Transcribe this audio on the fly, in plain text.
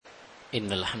إن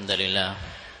الحمد لله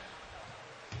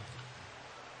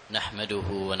نحمده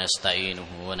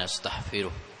ونستعينه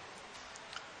ونستغفره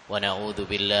ونعوذ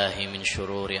بالله من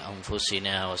شرور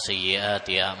أنفسنا وسيئات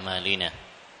أعمالنا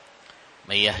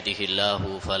من يهده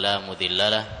الله فلا مضل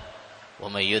له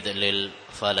ومن يضلل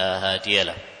فلا هادي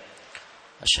له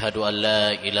أشهد أن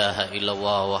لا إله إلا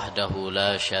الله وحده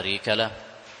لا شريك له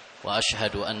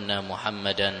وأشهد أن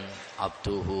محمدا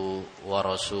عبده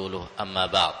ورسوله أما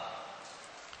بعد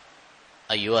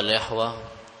أيها الإخوة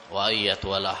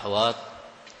وأيتها الأخوات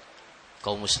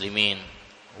kaum muslimin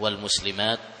wal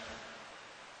muslimat,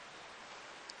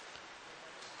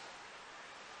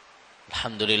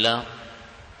 alhamdulillah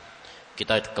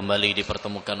kita kembali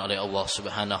dipertemukan oleh Allah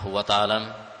Subhanahu wa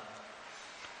taala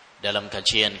dalam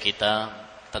kajian kita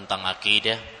tentang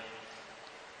aqidah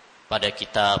pada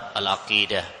kitab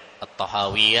Al-Aqidah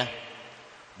At-Thahawiyah,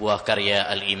 buah karya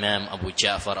Al-Imam Abu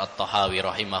Ja'far At-Tahawi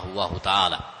rahimahullahu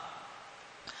taala.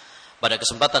 Pada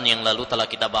kesempatan yang lalu telah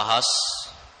kita bahas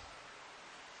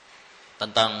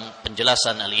tentang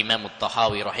penjelasan Al-Imam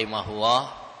At-Tahawi rahimahullah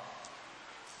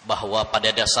bahwa pada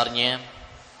dasarnya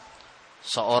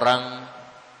seorang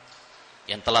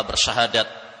yang telah bersyahadat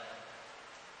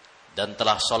dan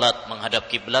telah salat menghadap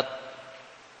kiblat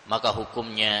maka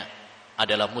hukumnya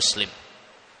adalah muslim.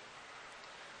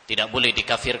 Tidak boleh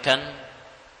dikafirkan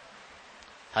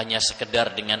hanya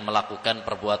sekedar dengan melakukan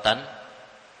perbuatan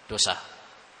dosa.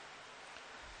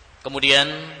 Kemudian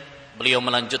beliau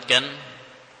melanjutkan,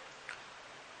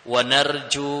 wa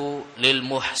narju lil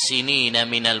muhsinina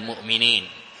minal mu'minin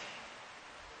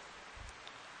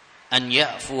an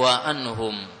ya'fuwa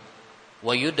anhum wa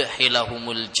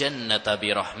yudkhilahumul jannata bi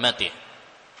rahmatih.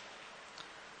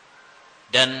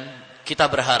 Dan kita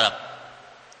berharap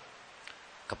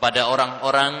kepada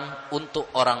orang-orang, untuk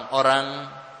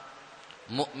orang-orang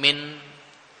mukmin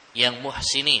yang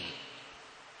muhsinin,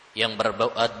 yang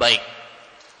berbuat baik.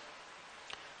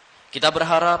 Kita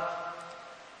berharap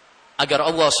agar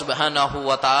Allah Subhanahu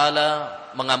wa taala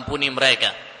mengampuni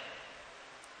mereka,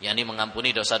 yakni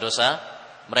mengampuni dosa-dosa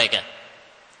mereka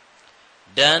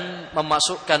dan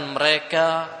memasukkan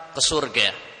mereka ke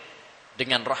surga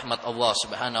dengan rahmat Allah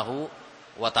Subhanahu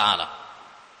wa taala.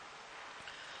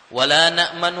 Wala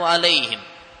na'manu alaihim,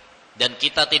 dan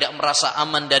kita tidak merasa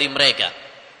aman dari mereka,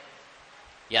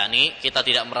 yakni kita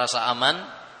tidak merasa aman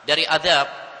dari azab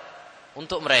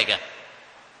untuk mereka.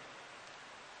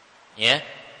 Ya,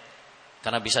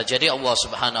 karena bisa jadi Allah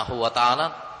Subhanahu wa taala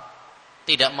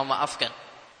tidak memaafkan.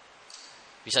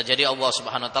 Bisa jadi Allah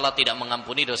Subhanahu wa taala tidak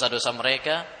mengampuni dosa-dosa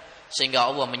mereka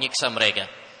sehingga Allah menyiksa mereka.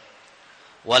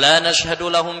 Wala nashhadu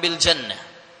lahum bil jannah,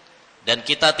 dan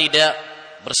kita tidak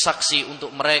bersaksi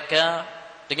untuk mereka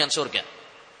dengan surga.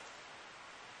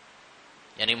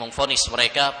 Yani memvonis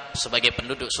mereka sebagai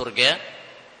penduduk surga,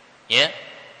 ya,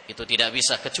 itu tidak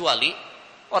bisa kecuali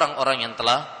orang-orang yang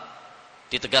telah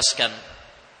ditegaskan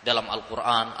dalam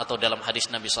Al-Quran atau dalam hadis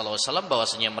Nabi SAW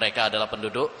bahwasanya mereka adalah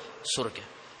penduduk surga.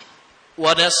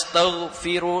 Wa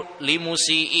nastaghfiru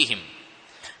limusiihim,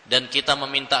 dan kita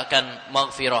memintakan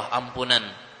maghfirah, ampunan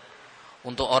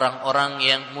untuk orang-orang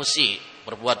yang musi,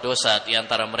 berbuat dosa di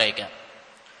antara mereka.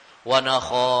 Wa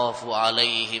nakhafu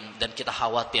alaihim, dan kita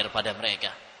khawatir pada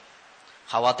mereka.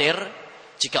 Khawatir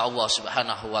jika Allah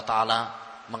Subhanahu wa taala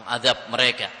mengadab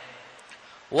mereka.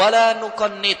 Wala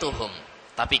nuqannituhum,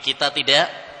 tapi kita tidak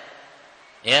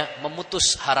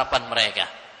memutus harapan mereka.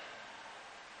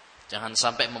 Jangan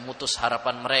sampai memutus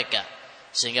harapan mereka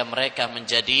sehingga mereka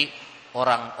menjadi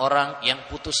orang-orang yang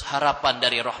putus harapan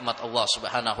dari rahmat Allah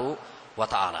Subhanahu wa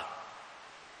taala.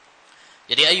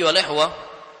 Jadi ayyuhal ikhwah,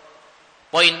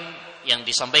 poin yang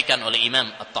disampaikan oleh Imam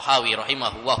At-Tahawi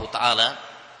rahimahullahu taala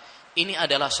ini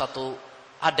adalah satu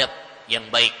adab yang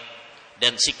baik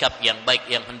dan sikap yang baik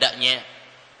yang hendaknya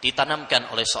ditanamkan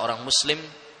oleh seorang muslim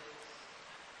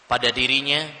pada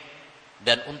dirinya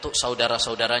dan untuk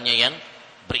saudara-saudaranya yang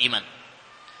beriman.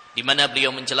 Di mana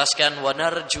beliau menjelaskan wa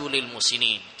narju lil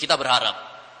musinin, kita berharap.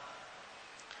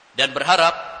 Dan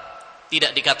berharap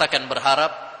tidak dikatakan berharap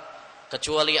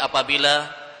kecuali apabila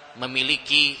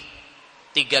memiliki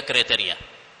 3 kriteria.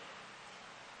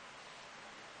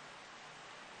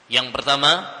 Yang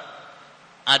pertama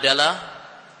adalah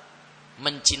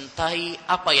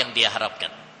mencintai apa yang dia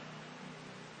harapkan.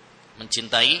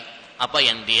 Mencintai apa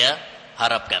yang dia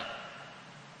harapkan.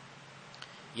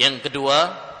 Yang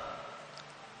kedua,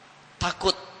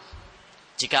 takut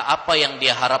jika apa yang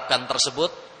dia harapkan tersebut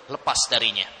lepas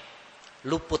darinya,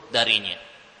 luput darinya.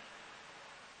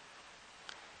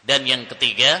 Dan yang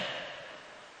ketiga,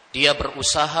 dia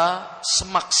berusaha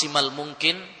semaksimal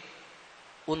mungkin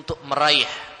untuk meraih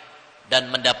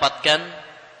dan mendapatkan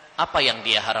apa yang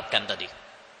dia harapkan tadi.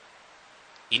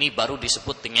 Ini baru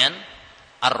disebut dengan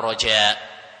ar-raja.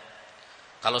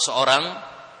 Kalau seorang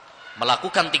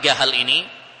melakukan 3 hal ini,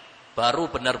 baru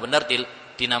benar-benar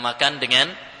dinamakan dengan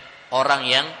orang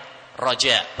yang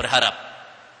raja, berharap.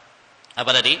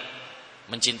 Apa tadi?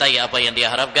 Mencintai apa yang dia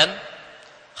harapkan,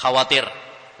 khawatir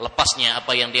lepasnya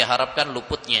apa yang dia harapkan,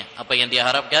 luputnya apa yang dia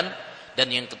harapkan, dan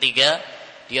yang ketiga,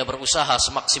 dia berusaha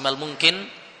semaksimal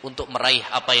mungkin untuk meraih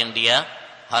apa yang dia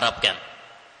harapkan.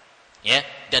 Ya,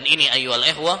 dan ini ayyuhal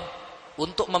ikhwah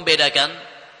untuk membedakan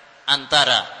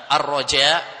antara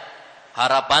ar-raja,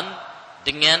 harapan,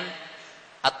 dengan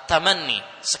at-tamanni,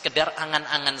 sekedar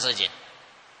angan-angan saja.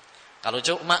 Kalau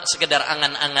cuma sekedar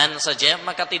angan-angan saja,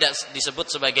 maka tidak disebut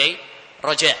sebagai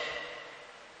raja.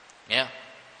 Ya.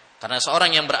 Karena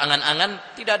seorang yang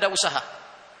berangan-angan tidak ada usaha,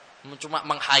 cuma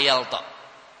menghayal toh.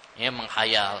 Ya,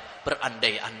 menghayal,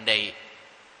 berandai-andai.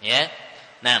 Ya.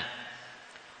 Nah,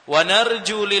 wa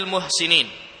narju lil muhsinin.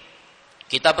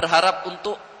 Kita berharap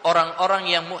untuk orang-orang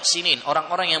yang muhsinin,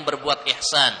 orang-orang yang berbuat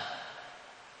ihsan.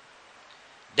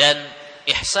 Dan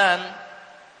ihsan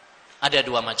ada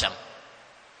 2 macam.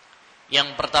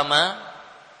 Yang pertama,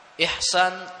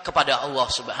 ihsan kepada Allah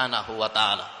Subhanahu wa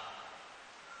taala.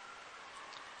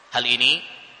 Hal ini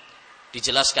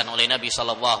dijelaskan oleh Nabi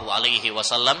sallallahu alaihi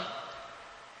wasallam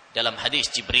dalam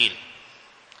hadis Jibril,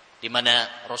 di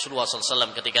mana Rasulullah sallallahu alaihi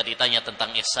wasallam ketika ditanya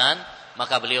tentang ihsan,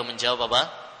 maka beliau menjawab apa?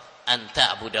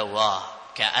 Anta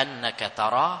abudallah ka'annaka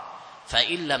tarah, fa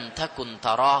illam takun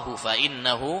tarahu fa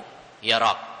innahu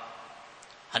yarak.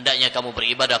 Hendaknya kamu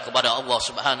beribadah kepada Allah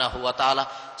Subhanahu wa taala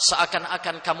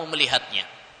seakan-akan kamu melihatnya.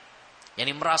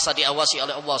 Yani merasa diawasi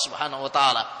oleh Allah Subhanahu wa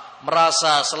taala,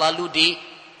 merasa selalu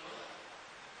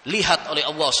dilihat oleh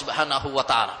Allah Subhanahu wa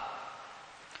taala.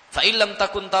 Fa illam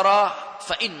takun tarah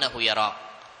fa innahu yarak.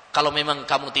 Kalau memang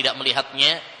kamu tidak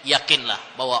melihatnya,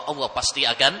 yakinlah bahwa Allah pasti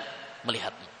akan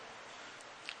melihatmu.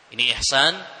 Ini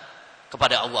ihsan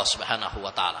kepada Allah Subhanahu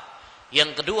wa taala.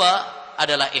 Yang kedua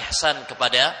adalah ihsan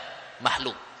kepada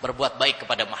makhluk, berbuat baik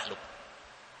kepada makhluk.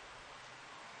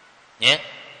 Ya.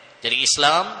 Jadi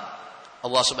Islam,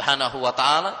 Allah Subhanahu wa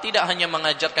taala tidak hanya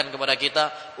mengajarkan kepada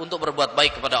kita untuk berbuat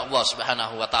baik kepada Allah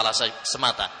Subhanahu wa taala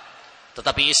semata,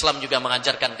 tetapi Islam juga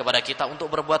mengajarkan kepada kita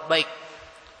untuk berbuat baik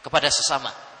kepada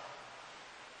sesama.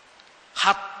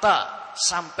 Hatta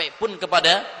sampai pun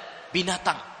kepada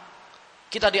binatang.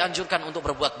 Kita dianjurkan untuk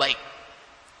berbuat baik.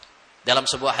 Dalam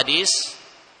sebuah hadis,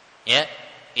 ya,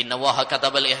 Inna Allaha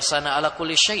katabal ihsana ala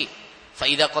kulli syai', fa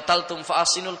idza qataltum fa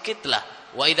ahsinul qitlah,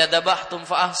 wa idza dabahtum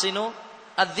fa ahsinu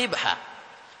adz-dzibha,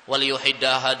 wal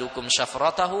yuhidda ahadukum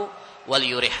syafratahu wal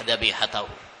yurih dabihatahu.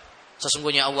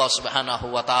 Sesungguhnya Allah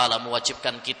Subhanahu wa taala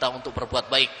mewajibkan kita untuk berbuat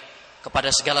baik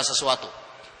kepada segala sesuatu.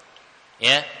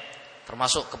 Ya,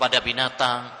 termasuk kepada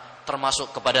binatang,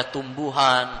 termasuk kepada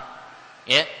tumbuhan,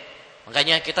 ya.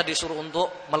 Makanya kita disuruh untuk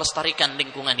melestarikan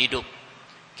lingkungan hidup.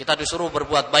 Kita disuruh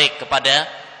berbuat baik kepada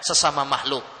sesama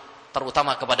makhluk,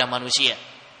 terutama kepada manusia.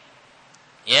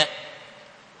 Ya.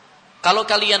 Kalau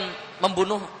kalian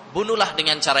membunuh, bunuhlah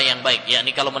dengan cara yang baik.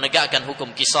 Yakni kalau menegakkan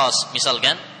hukum qisas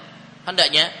misalkan,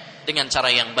 hendaknya dengan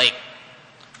cara yang baik.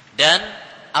 Dan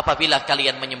apabila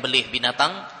kalian menyembelih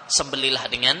binatang, sembelihlah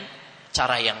dengan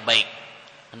cara yang baik.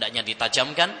 Hendaknya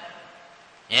ditajamkan,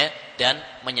 ya, dan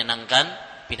menyenangkan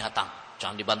binatang.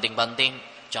 Jangan dibanting-banting,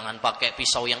 jangan pakai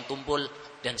pisau yang tumpul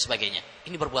dan sebagainya.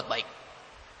 Ini berbuat baik.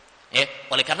 Ya,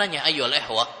 oleh karenanya ayyuhal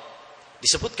ikhwah,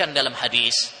 disebutkan dalam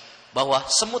hadis bahwa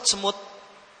semut-semut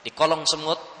di kolong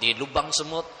semut, di lubang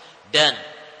semut, dan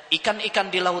ikan-ikan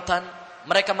di lautan,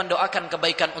 mereka mendoakan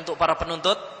kebaikan untuk para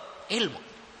penuntut ilmu.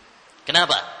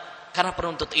 Kenapa? Karena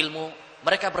penuntut ilmu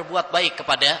mereka berbuat baik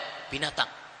kepada binatang.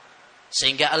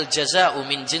 Sehingga al-jaza'u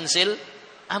min jinsil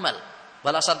amal.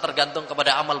 Balasan tergantung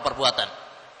kepada amal perbuatan.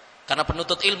 Karena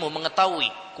penuntut ilmu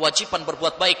mengetahui kewajiban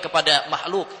berbuat baik kepada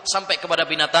makhluk sampai kepada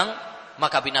binatang,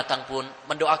 maka binatang pun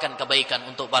mendoakan kebaikan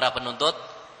untuk para penuntut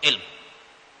ilmu.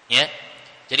 Ya.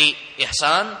 Jadi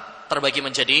ihsan terbagi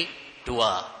menjadi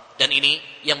 2. Dan ini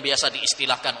yang biasa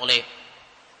diistilahkan oleh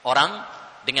orang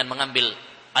dengan mengambil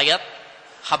ayat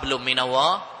hablum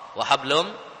minallah wa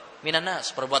hablum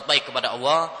minanas, berbuat baik kepada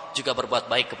Allah juga berbuat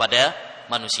baik kepada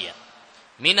manusia.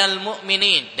 Minal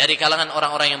mu'minin, dari kalangan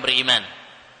orang-orang yang beriman.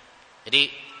 Jadi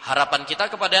harapan kita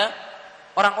kepada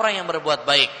orang-orang yang berbuat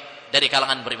baik dari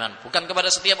kalangan beriman, bukan kepada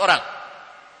setiap orang.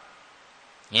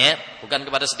 Ya, bukan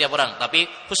kepada setiap orang, tapi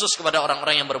khusus kepada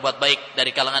orang-orang yang berbuat baik dari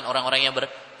kalangan orang-orang yang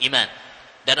beriman.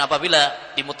 Dan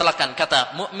apabila dimutlakkan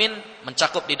kata mukmin,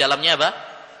 mencakup di dalamnya apa?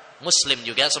 Muslim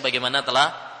juga, sebagaimana telah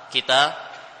kita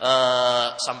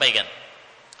sampaikan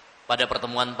pada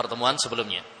pertemuan-pertemuan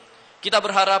sebelumnya. Kita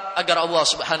berharap agar Allah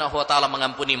Subhanahu wa taala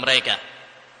mengampuni mereka.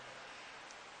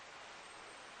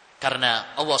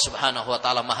 Karena Allah Subhanahu wa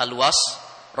taala maha luas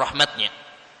rahmatnya.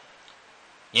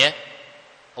 Ya.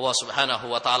 Allah Subhanahu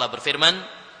wa taala berfirman,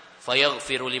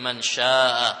 "Fayaghfiru liman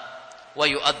syaa'a wa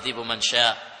yu'adzibu man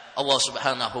syaa'a." Allah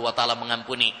Subhanahu wa taala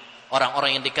mengampuni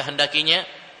orang-orang yang dikehendakinya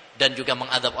dan juga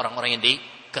mengadab orang-orang yang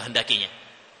dikehendakinya.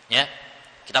 Ya.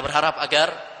 Kita berharap agar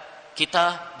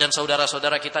kita dan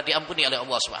saudara-saudara kita diampuni oleh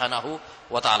Allah Subhanahu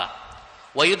wa taala.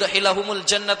 Wa yudkhilahumul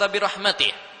jannata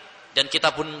birahmatih, dan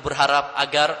kita pun berharap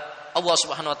agar Allah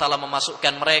Subhanahu wa taala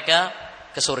memasukkan mereka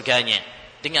ke surganya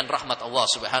dengan rahmat Allah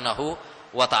Subhanahu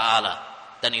wa taala.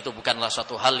 Dan itu bukanlah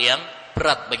suatu hal yang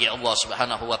berat bagi Allah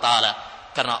Subhanahu wa taala,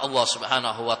 karena Allah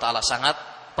Subhanahu wa taala sangat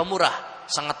pemurah,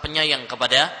 sangat penyayang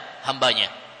kepada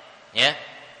hambanya. Ya.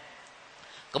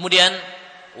 Kemudian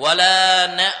wala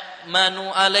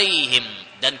na'manu alaihim,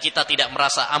 dan kita tidak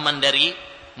merasa aman dari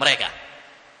mereka.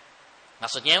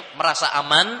 Maksudnya merasa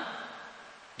aman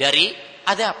dari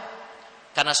adab.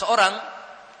 Karena seorang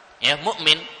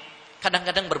mukmin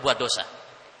kadang-kadang berbuat dosa.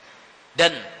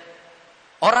 Dan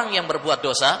orang yang berbuat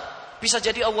dosa bisa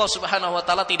jadi Allah Subhanahu wa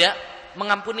taala tidak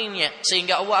mengampuninya,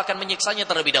 sehingga Allah akan menyiksanya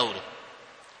terlebih dahulu.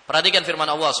 Perhatikan firman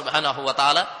Allah Subhanahu wa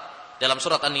taala dalam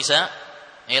surat An-Nisa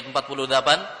ayat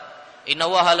 48,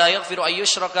 "Innallaha la yaghfiru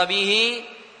ayyushraka bihi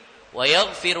wa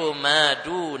yaghfiru ma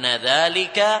duna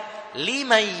dzalika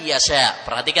liman yasha."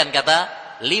 Perhatikan kata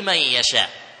liman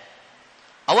yasha.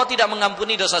 Allah tidak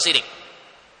mengampuni dosa syirik.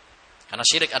 Karena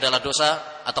syirik adalah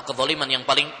dosa atau kezaliman yang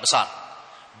paling besar.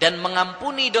 Dan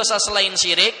mengampuni dosa selain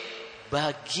syirik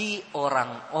bagi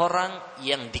orang-orang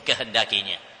yang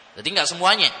dikehendakinya. Jadi enggak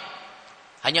semuanya.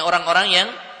 Hanya orang-orang yang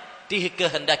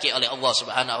dikehendaki oleh Allah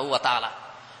Subhanahu wa taala.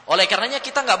 Oleh karenanya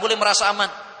kita enggak boleh merasa aman.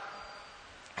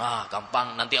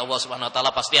 Gampang, nanti Allah Subhanahu wa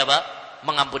taala pasti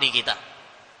mengampuni kita.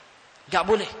 Enggak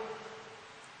boleh.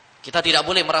 Kita tidak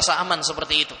boleh merasa aman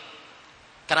seperti itu.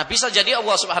 Karena bisa jadi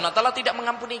Allah Subhanahu wa taala tidak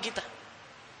mengampuni kita.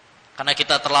 Karena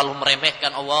kita terlalu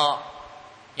meremehkan Allah,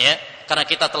 ya. Karena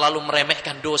kita terlalu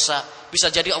meremehkan dosa,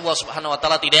 bisa jadi Allah Subhanahu wa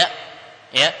taala tidak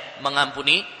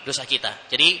mengampuni dosa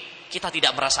kita. Jadi kita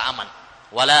tidak merasa aman.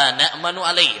 Wala na'manu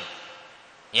alaihim.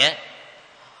 Ya.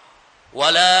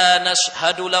 Wala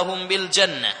nashhadu lahum bil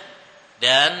jannah.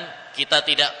 Dan kita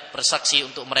tidak bersaksi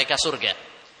untuk mereka surga.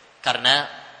 Karena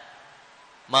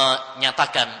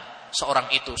menyatakan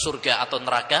seorang itu surga atau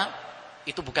neraka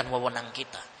itu bukan wewenang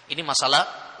kita. Ini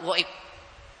masalah gaib.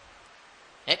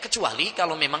 Kecuali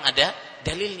kalau memang ada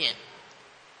dalilnya.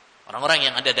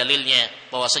 Orang-orang yang ada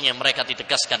dalilnya bahwasanya mereka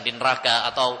ditegaskan di neraka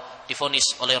atau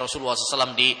divonis oleh Rasulullah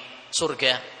SAW di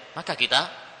surga, maka kita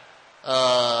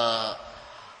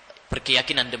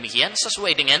berkeyakinan demikian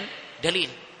sesuai dengan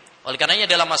dalil. Oleh karenanya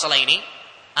dalam masalah ini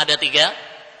ada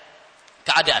 3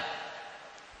 keadaan.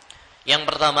 Yang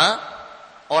pertama,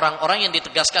 orang-orang yang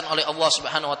ditegaskan oleh Allah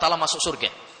Subhanahu wa taala masuk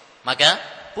surga. Maka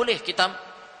boleh kita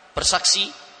bersaksi,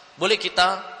 boleh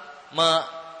kita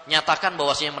menyatakan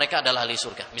bahwasanya mereka adalah ahli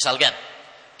surga. Misalkan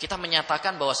kita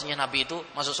menyatakan bahwasanya Nabi itu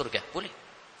masuk surga, boleh.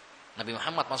 Nabi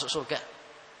Muhammad masuk surga.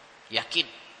 Yakin.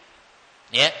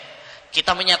 Ya.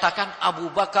 Kita menyatakan Abu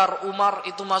Bakar, Umar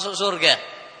itu masuk surga.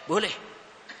 Boleh.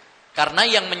 Karena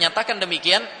yang menyatakan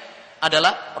demikian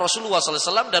adalah Rasulullah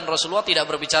SAW, dan Rasulullah tidak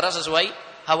berbicara sesuai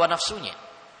hawa nafsunya.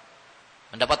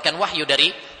 Mendapatkan wahyu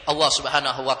dari Allah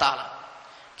Subhanahu wa taala.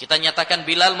 Kita nyatakan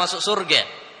Bilal masuk surga.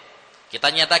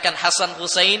 Kita nyatakan Hasan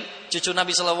Husain cucu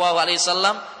Nabi sallallahu alaihi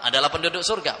wasallam adalah penduduk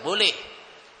surga. Boleh.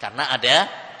 Karena ada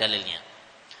dalilnya.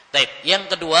 Baik, yang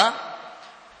kedua,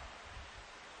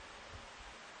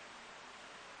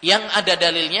 yang ada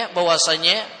dalilnya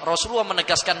bahwasanya Rasulullah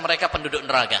menegaskan mereka penduduk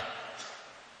neraka.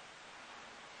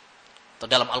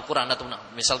 Atau dalam Al-Qur'an atau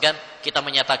misalkan kita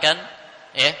menyatakan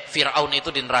Fir'aun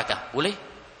itu di neraka. Boleh.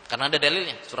 Karena ada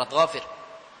dalilnya. Surat Ghafir.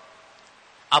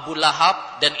 Abu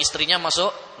Lahab dan istrinya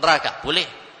masuk neraka. Boleh.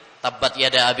 Tabbat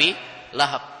yada Abi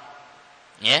Lahab.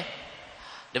 Ya.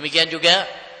 Demikian juga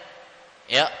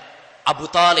Abu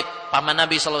Talib, paman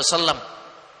Nabi sallallahu alaihi wasallam.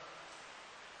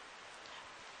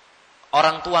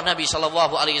 Orang tua Nabi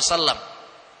sallallahu alaihi wasallam.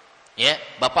 Ya,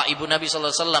 bapak ibu Nabi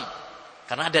sallallahu alaihi wasallam.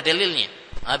 Karena ada dalilnya.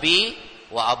 Abi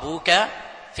wa abuka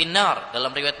finnar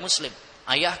dalam riwayat Muslim.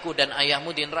 Ayahku dan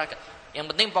ayahmu di neraka.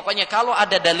 Yang penting pokoknya kalau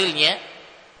ada dalilnya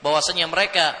bahwasanya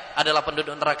mereka adalah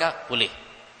penduduk neraka, boleh.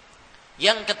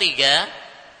 Yang ketiga,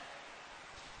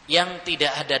 yang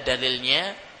tidak ada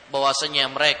dalilnya bahwasanya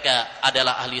mereka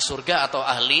adalah ahli surga atau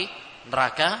ahli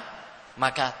neraka,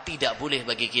 maka tidak boleh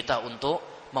bagi kita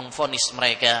untuk memvonis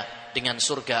mereka dengan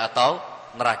surga atau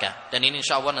neraka. Dan ini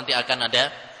insyaallah nanti akan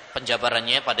ada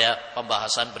penjabarannya pada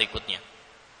pembahasan berikutnya.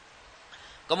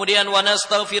 Kemudian wa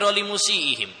nastaghfiru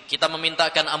limusiihim, kita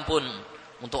memintakan ampun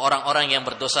untuk orang-orang yang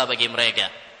berdosa bagi mereka.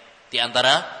 di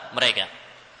antara mereka.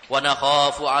 Wa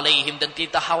nakhafu 'alaihim, dan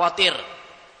kita khawatir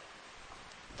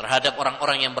terhadap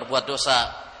orang-orang yang berbuat dosa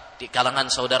di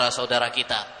kalangan saudara-saudara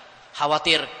kita.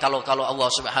 Khawatir kalau Allah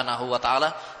Subhanahu wa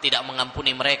taala tidak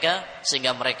mengampuni mereka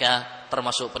sehingga mereka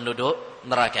termasuk penduduk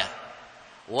neraka.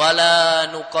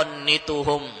 Wala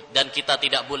nuqannituhum, dan kita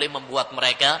tidak boleh membuat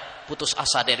mereka putus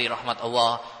asa dari rahmat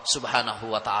Allah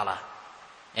Subhanahu wa taala.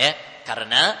 Ya,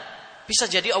 karena bisa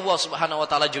jadi Allah Subhanahu wa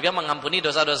taala juga mengampuni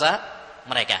dosa-dosa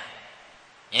mereka.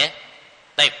 Ya.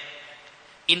 Baik.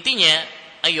 Intinya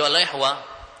ayyuhal ikhwah,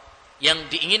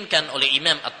 yang diinginkan oleh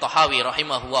Imam At-Tahawi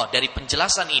rahimahullah dari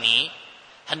penjelasan ini,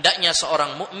 hendaknya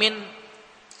seorang mukmin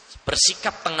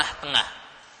bersikap tengah-tengah.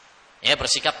 Ya,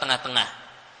 bersikap tengah-tengah.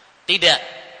 Tidak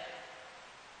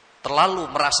terlalu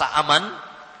merasa aman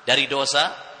dari dosa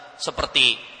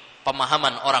seperti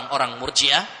pemahaman orang-orang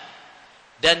Murji'ah,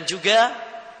 dan juga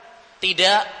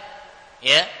tidak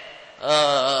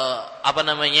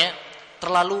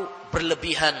terlalu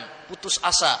berlebihan putus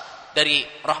asa dari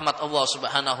rahmat Allah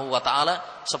Subhanahu wa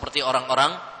taala seperti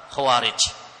orang-orang Khawarij.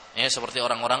 Ya, seperti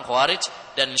orang-orang Khawarij,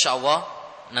 dan insyaallah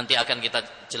nanti akan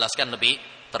kita jelaskan lebih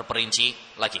terperinci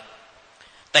lagi.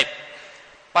 Baik.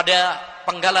 Pada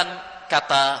penggalan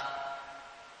kata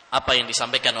apa yang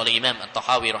disampaikan oleh Imam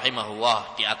At-Tahawi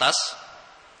rahimahullah di atas,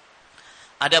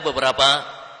 ada beberapa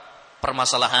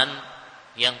permasalahan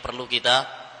yang perlu kita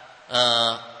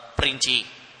perinci.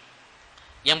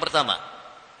 Yang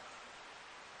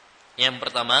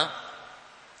pertama,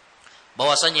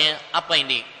 bahwasanya apa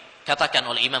yang dikatakan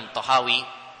oleh Imam Tahawi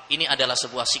ini adalah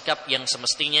sebuah sikap yang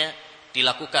semestinya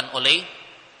dilakukan oleh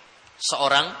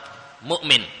seorang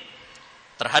mukmin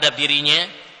terhadap dirinya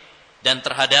dan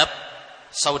terhadap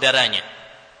saudaranya.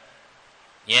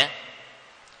 Ya.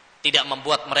 Tidak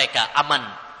membuat mereka aman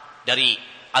dari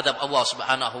adab Allah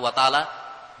Subhanahu wa taala,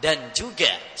 dan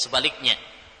juga sebaliknya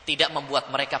tidak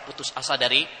membuat mereka putus asa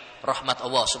dari rahmat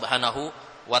Allah Subhanahu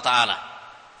wa taala.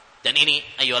 Dan ini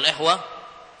ayyuhal ikhwah,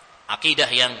 akidah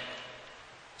yang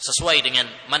sesuai dengan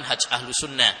manhaj ahlu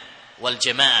sunnah wal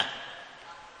jamaah,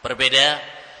 berbeda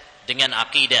dengan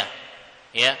akidah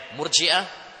Murji'ah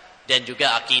dan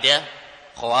juga akidah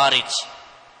Khawarij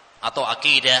atau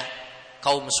akidah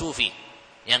kaum sufi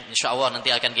yang insyaallah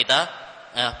nanti akan kita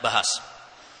bahas.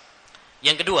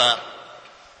 Yang kedua,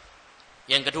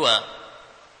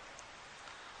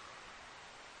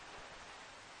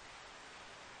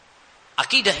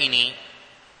 akidah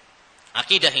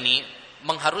ini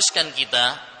mengharuskan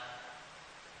kita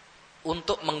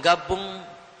untuk menggabung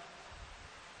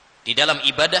di dalam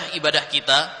ibadah-ibadah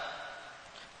kita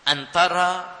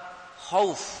antara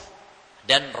khauf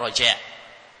dan roja,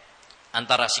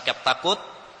 antara sikap takut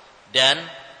dan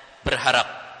berharap.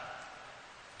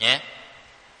 Ya.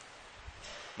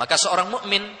 Maka seorang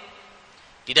mukmin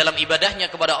di dalam ibadahnya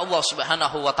kepada Allah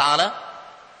Subhanahu wa taala,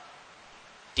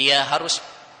 dia harus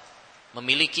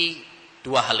memiliki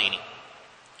dua hal ini,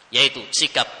 yaitu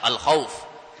sikap al-khauf,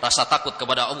 rasa takut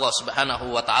kepada Allah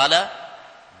Subhanahu wa taala,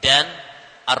 dan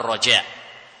ar-raja.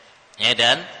 Ya,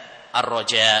 dan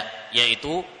ar-raja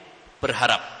yaitu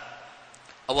berharap.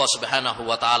 Allah Subhanahu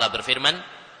wa taala berfirman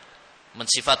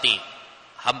mensifati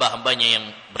hamba-hambanya yang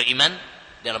beriman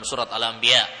dalam surat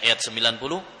Al-Anbiya ayat 90,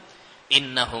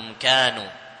 innahum kanu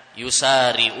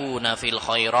yusari'una fil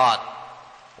khairat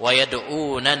wa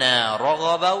yad'unana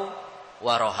raghaban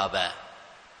wa rahaba.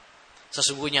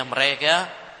 Sesungguhnya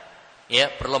mereka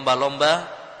berlomba-lomba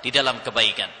di dalam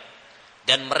kebaikan,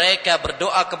 dan mereka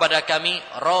berdoa kepada kami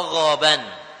raghaban,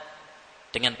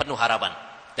 dengan penuh harapan.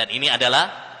 Dan ini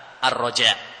adalah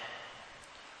ar-raja.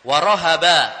 Wa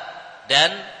rahaba,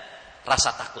 dan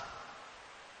rasa takut.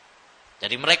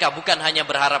 Jadi mereka bukan hanya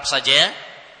berharap saja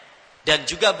dan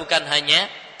juga bukan hanya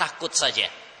takut saja,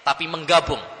 tapi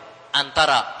menggabung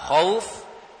antara khauf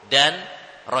dan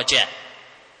raja.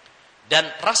 Dan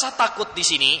rasa takut di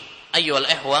sini ayyuhal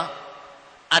ikhwah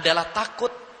adalah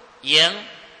takut yang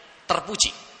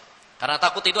terpuji. Karena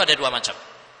takut itu ada dua macam.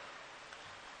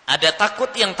 Ada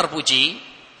takut yang terpuji,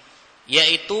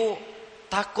 yaitu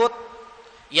takut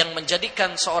yang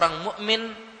menjadikan seorang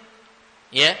mukmin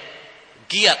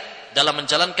giat dalam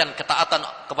menjalankan ketaatan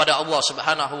kepada Allah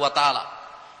Subhanahu wa taala,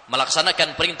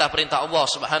 melaksanakan perintah-perintah Allah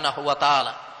Subhanahu wa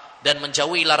taala, dan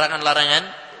menjauhi larangan-larangan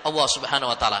Allah Subhanahu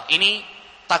wa taala. Ini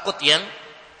takut yang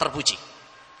terpuji.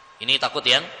 Ini takut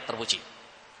yang terpuji.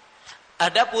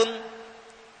 Adapun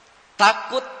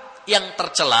takut yang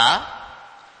tercela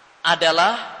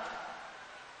adalah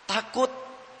takut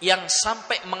yang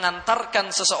sampai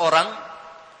mengantarkan seseorang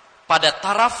pada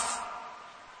taraf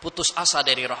putus asa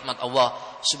dari rahmat Allah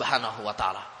Subhanahu wa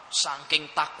taala. Saking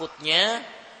takutnya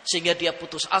sehingga dia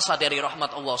putus asa dari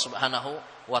rahmat Allah Subhanahu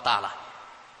wa taala.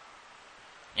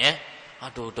 Ya,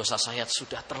 aduh dosa saya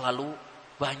sudah terlalu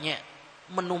banyak,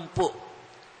 menumpuk.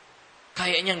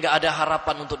 Kayaknya enggak ada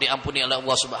harapan untuk diampuni oleh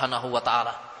Allah Subhanahu wa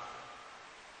taala.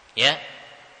 Ya.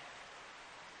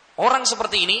 Orang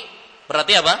seperti ini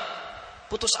berarti apa?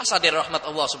 Putus asa dari rahmat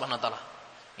Allah Subhanahu wa taala.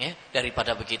 Ya,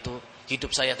 daripada begitu,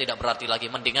 hidup saya tidak berarti lagi,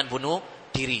 mendingan bunuh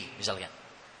diri misalnya.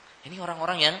 Ini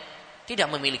orang-orang yang tidak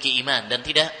memiliki iman dan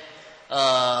tidak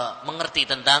mengerti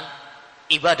tentang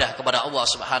ibadah kepada Allah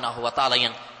Subhanahu wa taala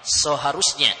yang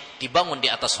seharusnya dibangun di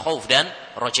atas khauf dan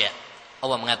roja.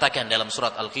 Allah mengatakan dalam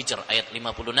surat Al-Hijr ayat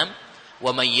 56,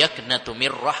 "Wa may yaqnatu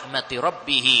mir rahmati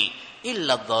rabbih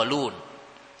illa dzalun."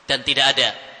 Dan tidak ada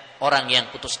orang yang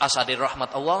putus asa dari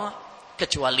rahmat Allah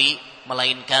kecuali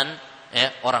melainkan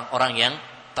orang-orang yang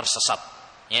tersesat,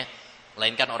 ya,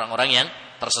 melainkan orang-orang yang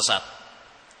tersesat.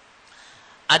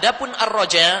 Adapun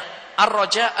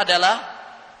ar-raja adalah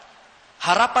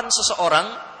harapan seseorang,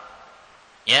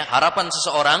 ya, harapan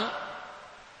seseorang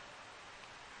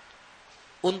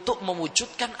untuk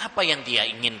mewujudkan apa yang dia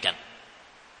inginkan.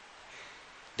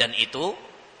 Dan itu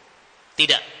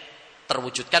tidak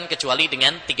terwujudkan kecuali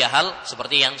dengan 3 hal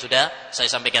seperti yang sudah saya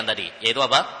sampaikan tadi, yaitu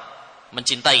apa?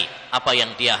 Mencintai apa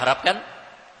yang dia harapkan,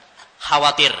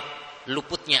 khawatir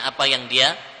luputnya apa yang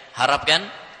dia harapkan,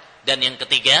 dan yang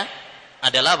ketiga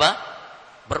adalah apa?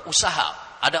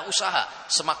 Berusaha, ada usaha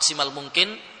semaksimal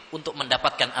mungkin untuk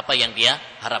mendapatkan apa yang dia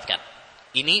harapkan.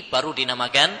 Ini baru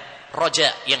dinamakan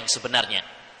roja yang sebenarnya.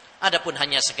 Adapun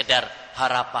hanya sekedar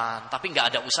harapan tapi nggak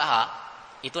ada usaha,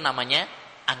 itu namanya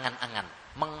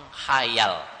angan-angan,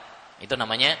 menghayal. Itu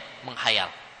namanya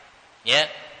menghayal. Ya,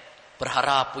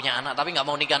 berharap punya anak tapi nggak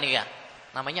mau nikah-nikah,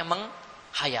 namanya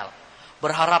menghayal.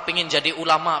 Berharap ingin jadi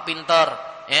ulama pintar,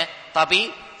 ya,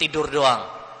 tapi tidur doang,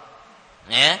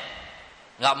 ya,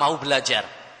 nggak mau belajar.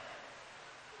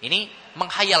 Ini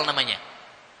menghayal namanya,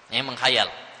 ya, menghayal.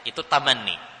 Itu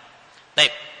tamanni.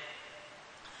 Baik.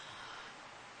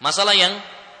 Masalah yang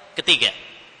ketiga.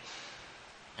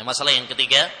 Masalah yang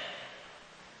ketiga,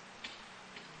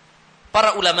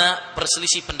 para ulama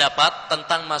berselisih pendapat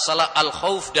tentang masalah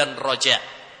al-khauf dan roja.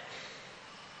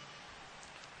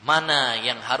 Mana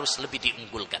yang harus lebih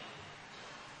diunggulkan?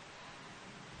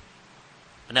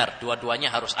 Benar, dua-duanya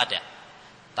harus ada.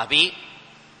 Tapi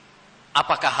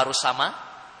apakah harus sama?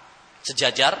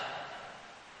 Sejajar?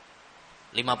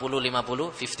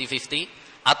 50-50, 50-50,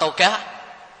 ataukah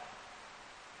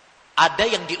ada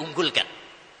yang diunggulkan?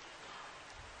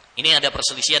 Ini ada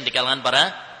perselisihan di kalangan para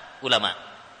ulama.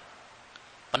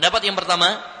 Pendapat yang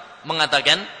pertama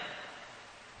mengatakan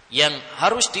yang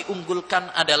harus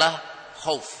diunggulkan adalah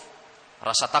khauf,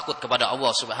 rasa takut kepada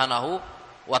Allah Subhanahu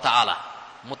wa taala,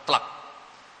 mutlak.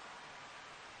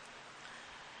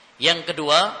 Yang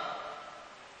kedua,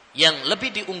 yang lebih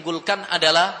diunggulkan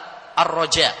adalah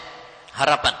ar-raja,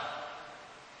 harapan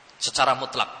secara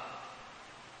mutlak.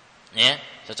 Ya,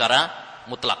 secara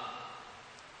mutlak.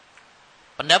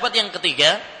 Pendapat yang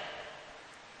ketiga,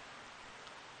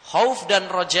 khauf dan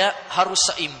roja harus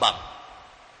seimbang.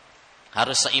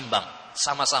 Harus seimbang,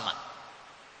 sama-sama.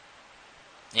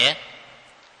 Ya.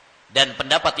 Dan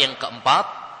pendapat yang keempat,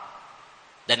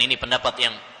 dan ini pendapat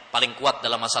yang paling kuat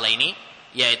dalam masalah ini,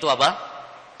 yaitu apa?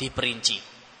 Diperinci.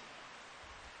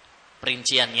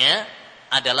 Perinciannya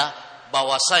adalah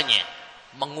bahwasanya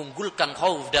mengunggulkan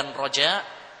khauf dan roja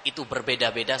itu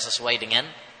berbeda-beda sesuai dengan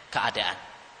keadaan.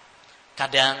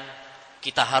 Kadang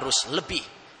kita harus lebih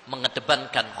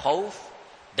mengedepankan khauf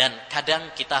dan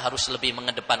kadang kita harus lebih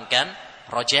mengedepankan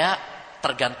roja,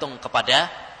 tergantung kepada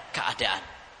keadaan.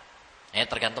 Ya,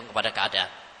 tergantung kepada keadaan.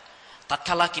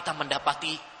 Tatkala kita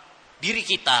mendapati diri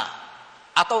kita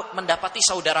atau mendapati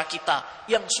saudara kita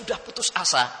yang sudah putus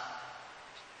asa,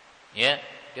 ya,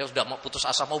 dia sudah mau putus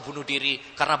asa, mau bunuh diri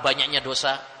karena banyaknya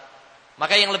dosa,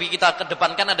 maka yang lebih kita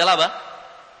kedepankan adalah apa?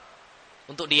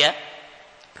 Untuk dia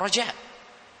roja.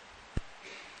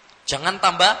 Jangan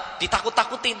tambah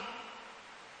ditakut-takutin.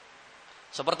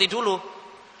 Seperti dulu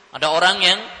ada orang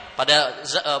yang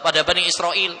pada Bani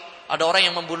Israel, ada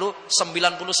orang yang membunuh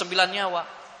 99 nyawa.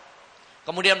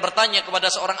 Kemudian bertanya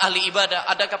kepada seorang ahli ibadah,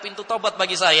 adakah pintu taubat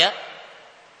bagi saya?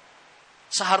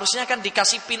 Seharusnya kan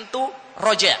dikasih pintu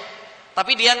roja,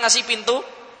 tapi dia ngasih pintu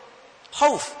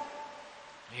khauf.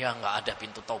 Ya, nggak ada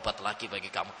pintu taubat lagi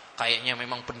bagi kamu. Kayaknya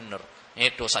memang benar.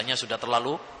 Dosanya sudah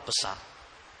terlalu besar.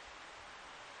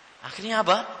 Akhirnya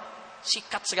apa?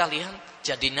 Sikat sekalian,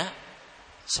 jadinya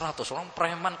 100 orang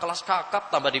preman kelas kakap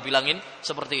tambah dibilangin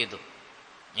seperti itu.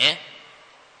 Ya.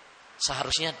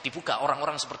 Seharusnya dibuka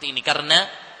orang-orang seperti ini karena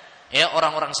ya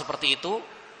orang-orang seperti itu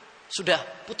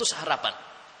sudah putus harapan.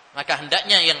 Maka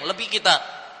hendaknya yang lebih kita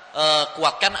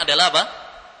kuatkan adalah apa?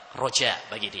 Roja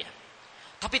bagi dia.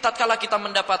 Tapi tatkala kita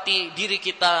mendapati diri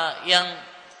kita yang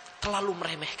terlalu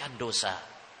meremehkan dosa,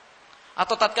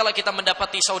 atau tatkala kita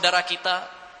mendapati saudara kita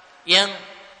yang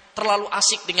terlalu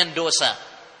asik dengan dosa,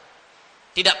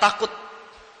 tidak takut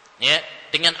ya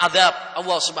dengan azab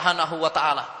Allah Subhanahu wa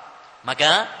taala,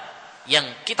 maka yang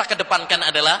kita kedepankan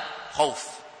adalah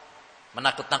khauf,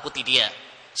 menakut-nakuti dia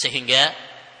sehingga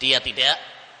dia tidak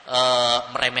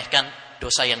meremehkan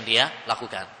dosa yang dia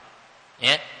lakukan.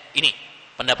 Ya, ini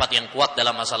pendapat yang kuat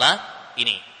dalam masalah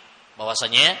ini,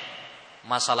 bahwasanya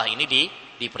masalah ini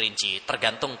diperinci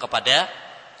tergantung kepada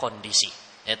kondisi.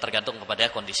 Ya, tergantung kepada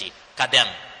kondisi. Kadang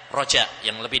roja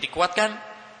yang lebih dikuatkan,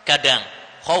 kadang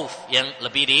khauf yang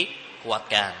lebih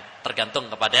dikuatkan, tergantung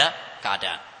kepada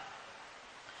keadaan.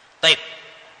 Baik.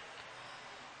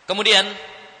 Kemudian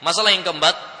masalah yang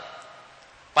keempat,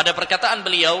 pada perkataan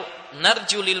beliau,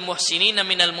 narjulil muhsinina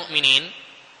minal mu'minin.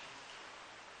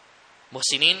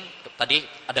 Muhsinin tadi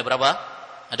ada berapa?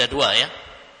 Ada dua ya.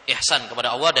 Ihsan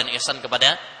kepada Allah dan ihsan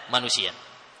kepada manusia.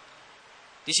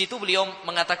 Di situ beliau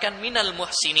mengatakan minal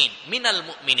muhsinin, minal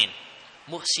mu'minin.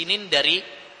 Muhsinin dari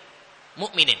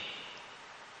mukminin.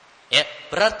 Ya,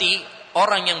 berarti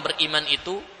orang yang beriman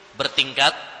itu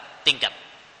bertingkat-tingkat.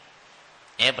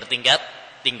 Ya,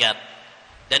 bertingkat-tingkat.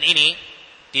 Dan ini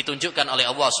ditunjukkan oleh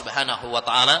Allah Subhanahu wa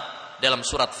taala dalam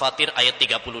surat Fatir ayat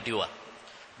 32.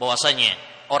 Bahwasanya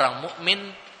orang mukmin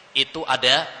itu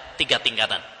ada 3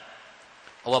 tingkatan.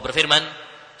 Allah berfirman,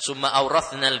 "Summa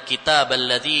awrathnal kitabal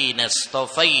ladzina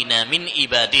istafaina min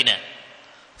ibadina,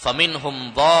 faminhum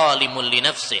zalimun li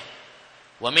nafsihi,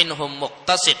 wa minhum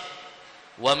muqtasid,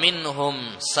 wa minhum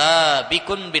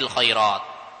sabiqun bil khairat."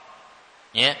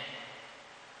 Ya.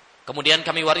 Kemudian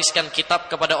kami wariskan kitab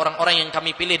kepada orang-orang yang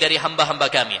kami pilih dari hamba-hamba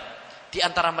kami. Di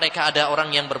antara mereka ada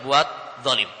orang yang berbuat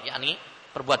zalim, yakni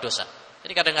berbuat dosa.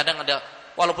 Jadi kadang-kadang ada,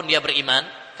 walaupun dia beriman,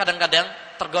 kadang-kadang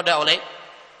tergoda oleh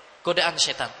godaan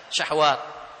setan, syahwat.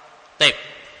 Baik.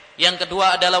 Yang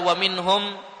kedua adalah wa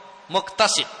minhum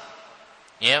muqtasid.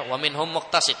 Ya, wa minhum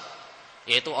muqtasid,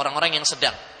 yaitu orang-orang yang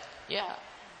sedang. Ya,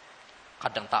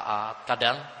 kadang taat,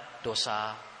 kadang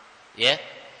dosa. Ya,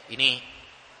 ini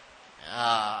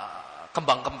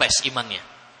kembang kempes imannya.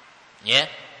 Ya,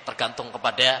 tergantung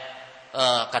kepada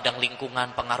kadang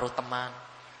lingkungan, pengaruh teman.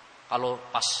 Kalau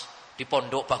pas di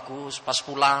pondok bagus, pas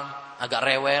pulang agak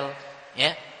rewel,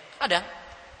 ya, kadang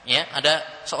ya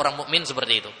ada seorang mukmin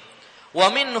seperti itu.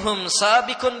 Wa minhum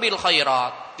sabiqun bil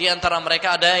khairat. Di antara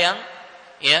mereka ada yang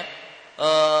ya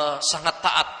sangat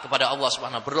taat kepada Allah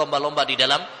Subhanahu, berlomba-lomba di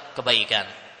dalam kebaikan.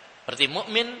 Berarti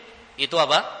mukmin itu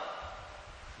apa?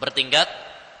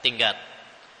 Bertingkat-tingkat.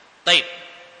 Baik.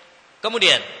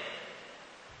 Kemudian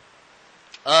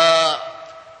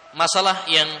masalah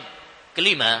yang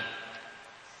kelima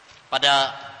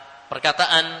pada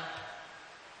perkataan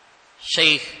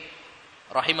Syekh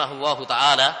rahimahullahu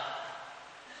taala,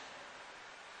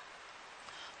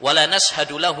 wala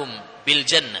nashhadu lahum bil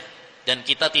jannah, dan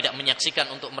kita tidak menyaksikan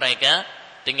untuk mereka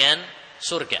dengan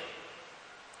surga.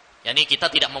 Yani kita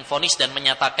tidak memvonis dan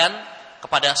menyatakan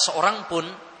kepada seorang pun,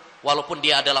 walaupun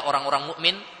dia adalah orang-orang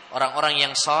mukmin, orang-orang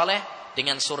yang saleh,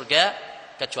 dengan surga,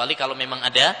 kecuali kalau memang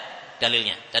ada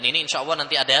dalilnya. Dan ini insyaallah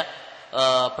nanti ada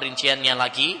perinciannya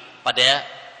lagi pada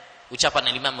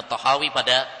ucapan Imam Tahawi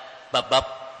pada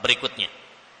bab-bab berikutnya.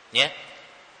 Ya.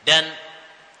 Dan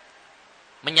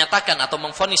menyatakan atau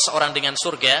memvonis seorang dengan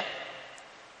surga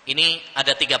ini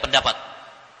ada 3 pendapat.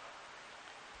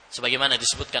 Sebagaimana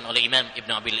disebutkan oleh Imam Ibn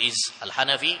Abil Izz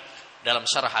Al-Hanafi dalam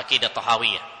syarah Aqidah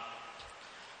Thahawiyah.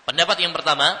 Pendapat yang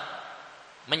pertama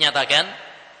menyatakan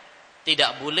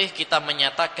tidak boleh kita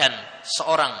menyatakan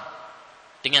seorang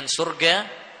dengan surga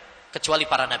kecuali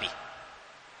para nabi.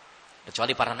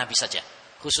 Kecuali para nabi saja,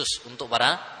 khusus untuk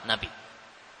para nabi.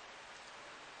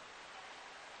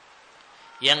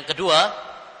 Yang kedua,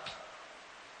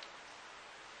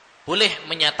 boleh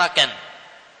menyatakan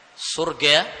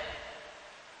surga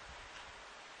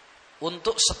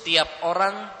untuk setiap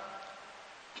orang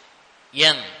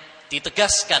yang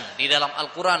ditegaskan di dalam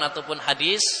Al-Quran ataupun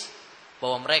hadis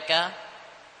bahwa mereka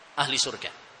ahli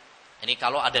surga. Ini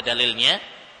kalau ada dalilnya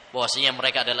bahwasanya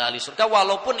mereka adalah ahli surga,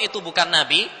 walaupun itu bukan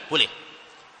nabi, boleh.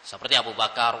 Seperti Abu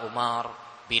Bakar, Umar,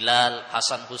 Bilal,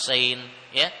 Hasan, Husain,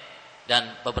 ya,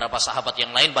 dan beberapa sahabat yang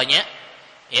lain banyak,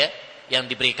 ya, yang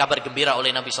diberi kabar gembira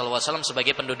oleh Nabi SAW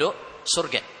sebagai penduduk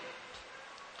surga.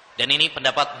 Dan ini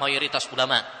pendapat mayoritas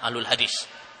ulama ahlul hadis.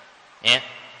 Ya,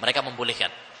 mereka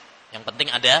membolehkan. Yang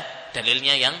penting ada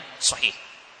dalilnya yang sahih.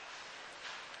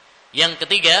 Yang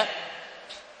ketiga,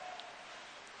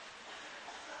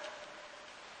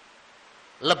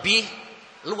 lebih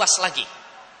luas lagi.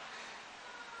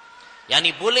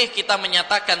 Yani boleh kita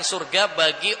menyatakan surga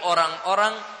bagi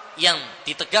orang-orang yang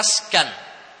ditegaskan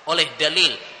oleh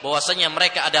dalil bahwasanya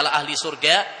mereka adalah ahli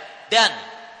surga, dan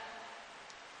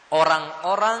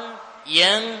orang-orang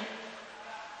yang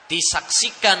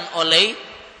disaksikan oleh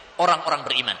orang-orang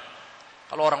beriman.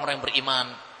 Kalau orang-orang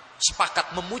beriman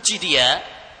sepakat memuji dia,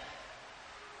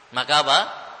 maka apa?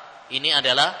 Ini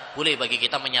adalah boleh bagi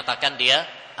kita menyatakan dia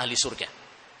ahli surga.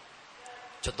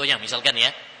 Contohnya misalkan ya,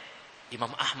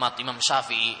 Imam Ahmad, Imam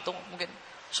Syafi'i, itu mungkin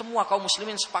semua kaum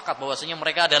muslimin sepakat bahwasanya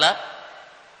mereka adalah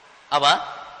apa?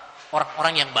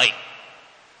 Orang-orang yang baik.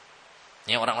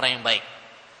 Ya, orang-orang yang baik.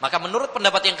 Maka menurut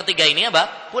pendapat yang ketiga ini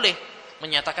apa? Boleh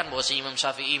menyatakan bahwasanya Imam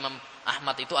Syafi'i, Imam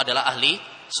Ahmad itu adalah ahli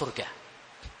surga.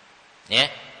 Ya,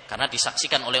 karena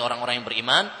disaksikan oleh orang-orang yang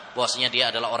beriman bahwasanya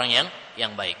dia adalah orang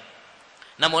yang baik.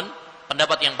 Namun,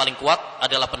 pendapat yang paling kuat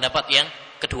adalah pendapat yang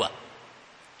kedua.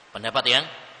 Pendapat yang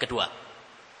kedua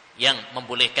yang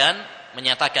membolehkan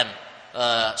menyatakan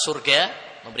surga,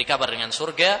 memberi kabar dengan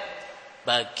surga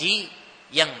bagi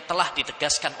yang telah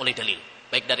ditegaskan oleh dalil,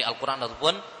 baik dari Al-Qur'an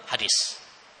ataupun hadis.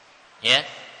 Ya,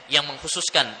 yang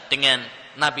mengkhususkan dengan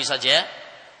nabi saja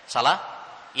salah,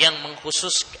 yang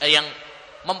yang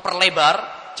memperlebar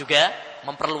juga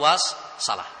memperluas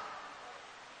salah.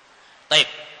 Baik.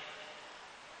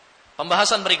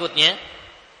 Pembahasan berikutnya,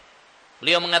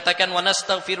 beliau mengatakan wa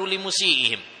nastaghfiru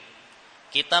limusiihim.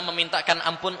 Kita memintakan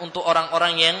ampun untuk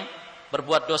orang-orang yang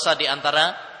berbuat dosa di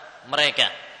antara mereka.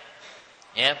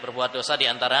 Ya, berbuat dosa di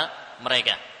antara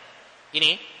mereka.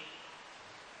 Ini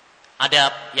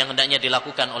adab yang hendaknya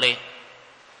dilakukan oleh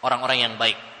orang-orang yang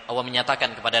baik. Allah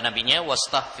menyatakan kepada nabinya,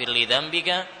 wastaghfir li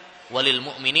dzambika walil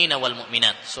mu'minina wal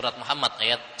mu'minat. Surat Muhammad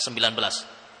ayat 19.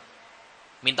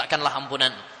 Mintakanlah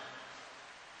ampunan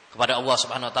kepada Allah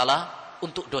Subhanahu wa taala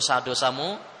untuk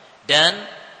dosa-dosamu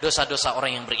dan dosa-dosa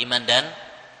orang yang beriman dan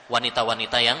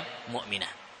wanita-wanita yang mukminah.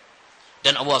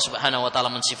 Dan Allah Subhanahu wa taala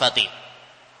mensifati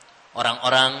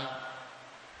orang-orang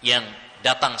yang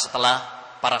datang setelah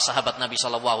para sahabat Nabi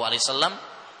sallallahu alaihi wasallam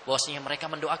bahwasanya mereka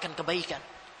mendoakan kebaikan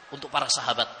untuk para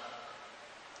sahabat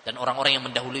dan orang-orang yang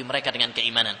mendahului mereka dengan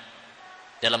keimanan.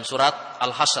 Dalam surat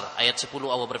Al-Hasr ayat 10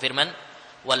 Allah berfirman,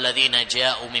 "Walladzina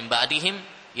ja'u min ba'dihim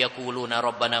yaquluna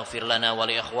rabbana ighfir lana wa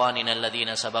li ikhwanina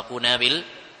alladzina sabaquna bil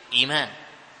iman."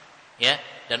 Ya,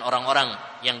 dan orang-orang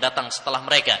yang datang setelah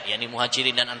mereka, yakni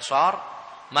Muhajirin dan Ansar,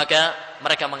 maka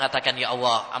mereka mengatakan, "Ya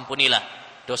Allah, ampunilah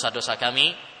dosa-dosa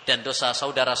kami dan dosa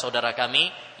saudara-saudara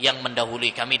kami yang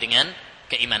mendahului kami dengan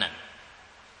keimanan."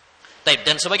 Taib,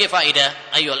 dan sebagai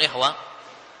faedah ayyuhal ikhwah,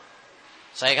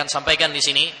 saya akan sampaikan di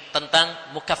sini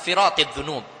tentang mukaffiratid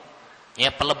dzunub. Ya,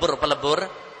 pelebur-pelebur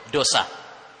dosa.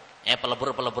 Ya,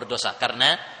 pelebur-pelebur dosa,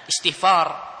 karena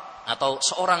istighfar atau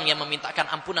seorang yang memintakan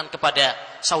ampunan kepada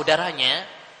saudaranya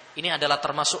ini adalah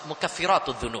termasuk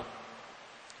mukaffiratud dzunub.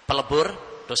 Pelebur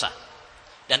dosa.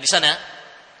 Dan di sana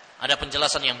ada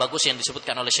penjelasan yang bagus yang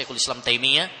disebutkan oleh Syekhul Islam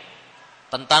Taimiyah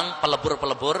tentang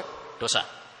pelebur-pelebur dosa.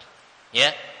 Ya.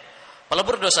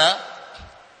 Pelebur dosa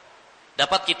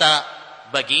dapat kita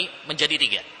bagi menjadi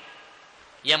 3.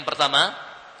 Yang pertama,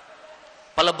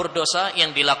 pelebur dosa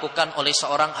yang dilakukan oleh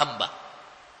seorang hamba.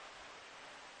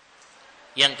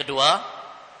 Yang kedua,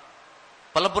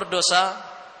 pelebur dosa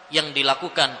yang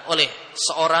dilakukan oleh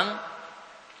seorang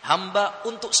hamba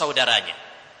untuk saudaranya.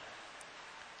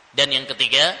 Dan yang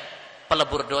ketiga,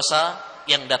 pelebur dosa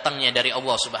yang datangnya dari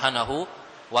Allah Subhanahu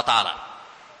wa taala.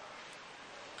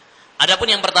 Adapun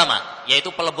yang pertama,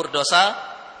 yaitu pelebur dosa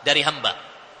dari hamba,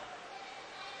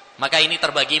 maka ini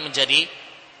terbagi menjadi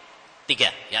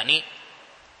 3, yakni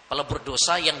pelebur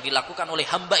dosa yang dilakukan oleh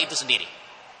hamba itu sendiri.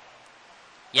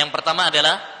 Yang pertama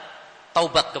adalah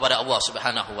taubat kepada Allah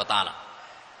Subhanahu wa taala.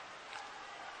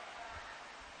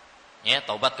 Ya,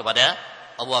 taubat kepada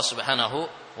Allah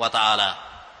Subhanahu wa taala.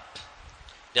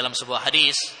 Dalam sebuah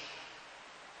hadis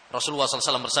Rasulullah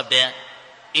SAW bersabda,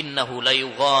 "Innahu la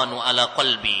yughanu ala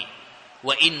qalbi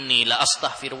wa inni la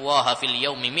astaghfirullah fil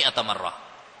yaumi mi'ata marrah."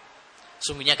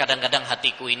 Sungguhnya kadang-kadang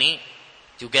hatiku ini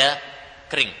juga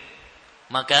kering.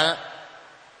 Maka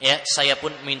ya, saya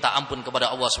pun minta ampun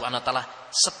kepada Allah Subhanahu wa taala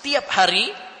setiap hari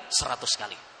 100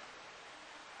 kali.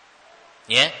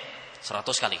 Ya,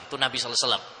 100 kali. Itu Nabi sallallahu alaihi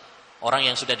wasallam, orang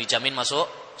yang sudah dijamin masuk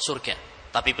surga,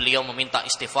 tapi beliau meminta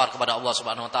istighfar kepada Allah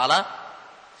Subhanahu wa taala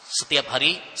setiap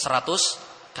hari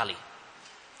 100 kali.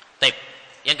 Baik,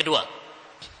 yang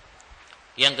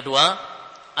kedua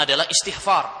adalah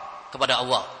istighfar kepada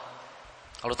Allah.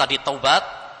 Kalau tadi taubat,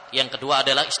 yang kedua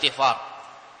adalah istighfar,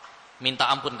 minta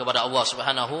ampun kepada Allah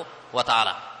Subhanahu wa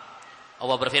taala.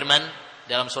 Allah berfirman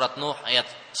dalam surat Nuh ayat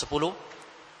 10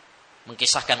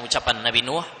 mengkisahkan ucapan Nabi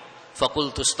Nuh,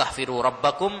 "Faqultu astaghfiru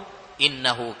rabbakum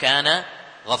innahu kana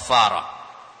ghaffara.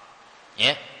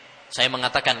 Ya, saya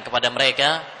mengatakan kepada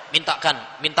mereka,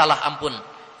 mintalah ampun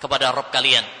kepada Rabb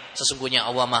kalian, sesungguhnya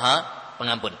Allah Maha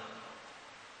Pengampun.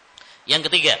 Yang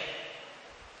ketiga,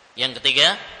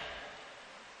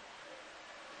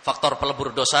 faktor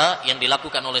pelebur dosa yang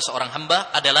dilakukan oleh seorang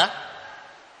hamba adalah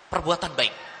perbuatan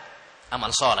baik, amal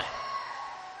soleh.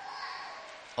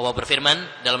 Allah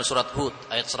berfirman dalam surat Hud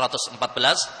ayat 114,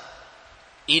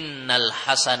 innal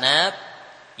hasanat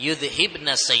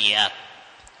yudhibna sayyiat.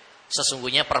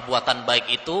 Sesungguhnya perbuatan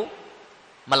baik itu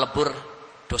melebur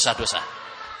dosa-dosa.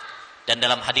 Dan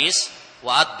dalam hadis,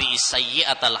 wa'at bi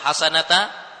sayyi'atal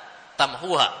hasanata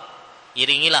tamhuha.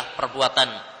 Iringilah perbuatan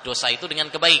dosa itu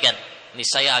dengan kebaikan,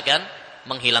 niscaya akan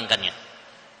menghilangkannya.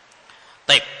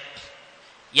 Baik.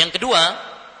 Yang kedua,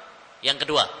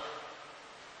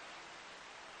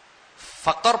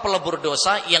 faktor pelebur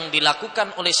dosa yang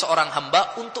dilakukan oleh seorang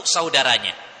hamba untuk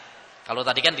saudaranya. Kalau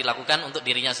tadi kan dilakukan untuk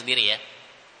dirinya sendiri ya,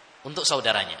 untuk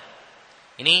saudaranya.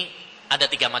 Ini ada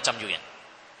 3 macam juga.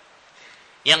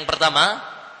 Yang pertama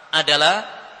adalah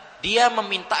dia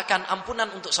memintakan ampunan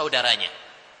untuk saudaranya.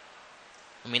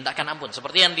 Memintakan ampun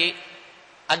seperti yang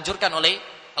dianjurkan oleh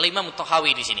Imam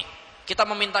Thahawiyah di sini. Kita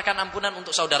memintakan ampunan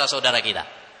untuk saudara-saudara kita.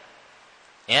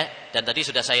 Ya, dan tadi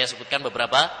sudah saya sebutkan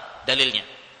beberapa dalilnya.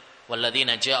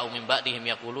 Walladzina ja'u min ba'dihim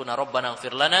yaquluna rabbana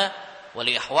ighfir lana wa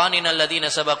li ikhwanina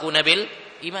alladzina sabaquna bil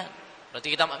iman.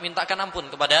 Berarti kita mintakan ampun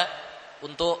kepada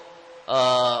untuk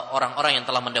orang-orang yang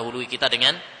telah mendahului kita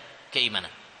dengan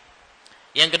keimanan.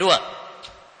 Yang kedua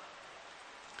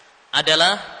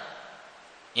adalah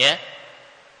ya,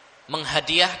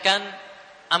 menghadiahkan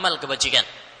amal kebajikan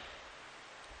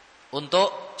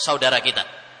untuk saudara kita.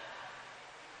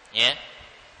 Ya.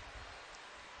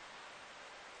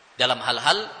 Dalam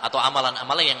hal-hal atau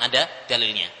amalan-amalan yang ada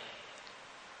dalilnya.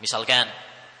 Misalkan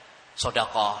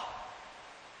sedekah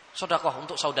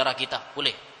untuk saudara kita,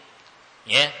 boleh.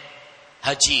 Ya.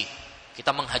 Haji,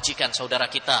 kita menghajikan saudara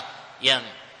kita yang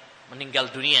meninggal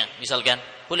dunia, misalkan,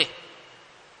 boleh.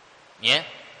 Ya.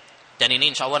 Dan ini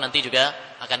insya Allah nanti juga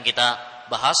akan kita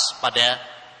bahas pada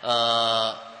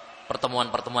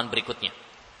pertemuan-pertemuan berikutnya.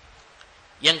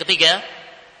 Yang ketiga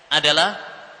adalah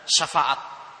syafaat.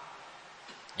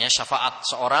 Ya, syafaat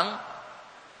seorang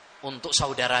untuk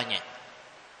saudaranya.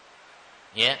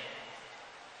 Ya.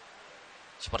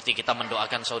 Seperti kita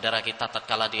mendoakan saudara kita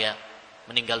tatkala dia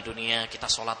meninggal dunia, kita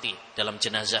sholati dalam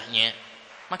jenazahnya.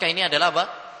 Maka ini adalah apa?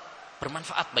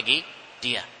 Bermanfaat bagi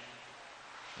dia.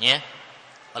 Ya.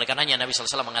 Oleh karenanya Nabi sallallahu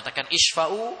alaihi wasallam mengatakan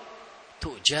isfa'u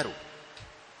tu'jaru.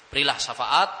 Berilah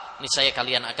syafaat, niscaya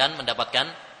kalian akan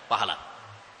mendapatkan pahala.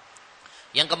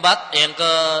 Yang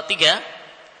ketiga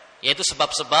yaitu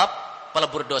sebab-sebab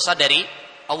pelebur dosa dari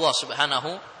Allah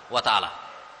Subhanahu wa taala.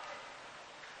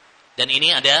 Dan ini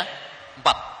ada 4.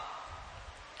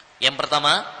 Yang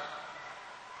pertama,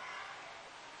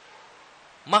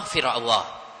 maghfirah Allah.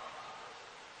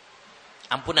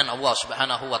 Ampunan Allah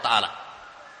Subhanahu wa taala.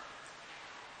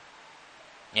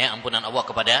 Ya, ampunan Allah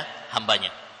kepada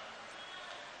hambanya.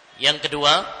 Yang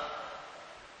kedua,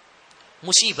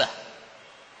 musibah.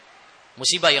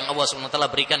 Musibah yang Allah SWT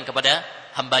berikan kepada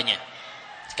hambanya.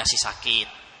 Dikasih sakit.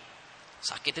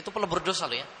 Sakit itu pelebur dosa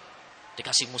loh ya.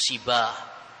 Dikasih musibah.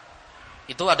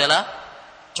 Itu adalah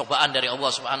cobaan dari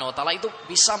Allah Subhanahu wa taala, itu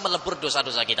bisa melebur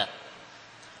dosa-dosa kita.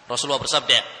 Rasulullah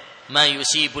bersabda, "Ma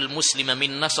yusibul muslima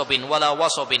min nasabin wala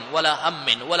wasabin wala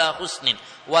hammin wala husnin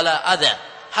wala adha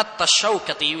hatta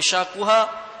syaukati yushakuha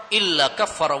illa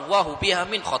kaffarallahi biha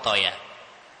min khotaya."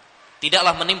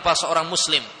 Tidaklah menimpa seorang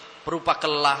muslim berupa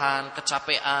kelelahan,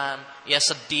 kecapean, ya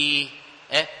sedih,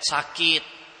 sakit,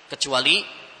 kecuali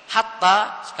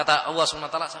hatta, kata Allah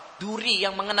SWT, duri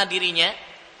yang mengena dirinya,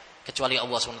 kecuali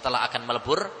Allah SWT akan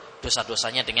melebur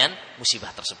dosa-dosanya dengan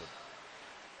musibah tersebut.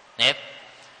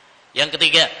 Yang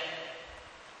ketiga,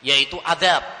 yaitu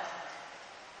adab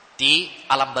di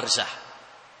alam barzah.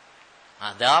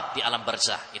 Adab di alam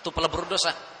barzah itu pelebur dosa.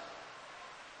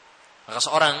 Maka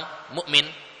seorang mukmin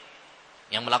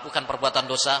yang melakukan perbuatan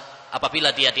dosa,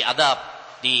 apabila dia diadab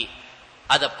di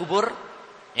adab kubur,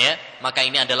 ya, maka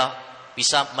ini adalah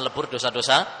bisa melebur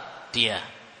dosa-dosa dia,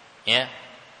 ya.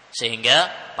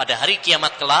 Sehingga pada hari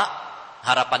kiamat kelak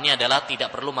harapannya adalah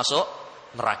tidak perlu masuk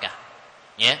neraka,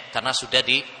 ya, karena sudah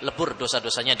dilebur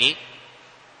dosa-dosanya di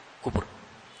kubur.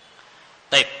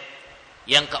 Baik.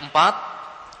 Yang keempat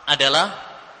adalah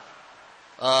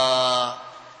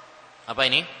apa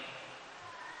ini?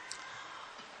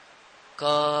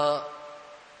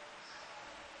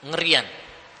 Kengerian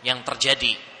yang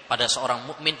terjadi pada seorang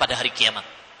mukmin pada hari kiamat.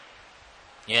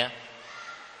 Ya.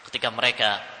 Ketika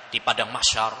mereka di padang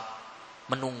mahsyar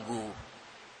menunggu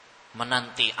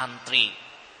menanti antri,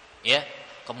 ya,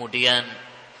 kemudian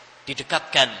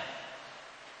didekatkan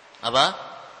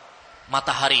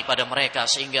matahari pada mereka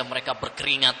sehingga mereka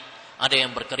berkeringat. Ada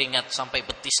yang berkeringat sampai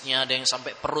betisnya, ada yang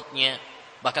sampai perutnya,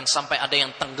 bahkan sampai ada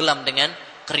yang tenggelam dengan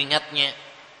keringatnya.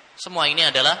 Semua ini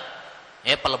adalah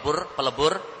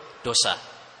pelebur dosa.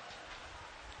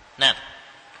 Nah,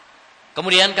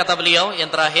 kemudian kata beliau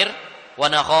yang terakhir, wa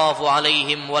nakhafu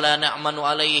alaihim wa la na'manu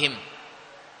alaihim.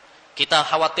 Kita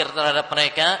khawatir terhadap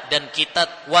mereka dan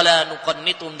kita wala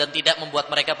nuqannitum, dan tidak membuat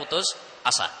mereka putus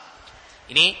asa.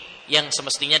 Ini yang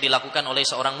semestinya dilakukan oleh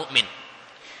seorang mukmin.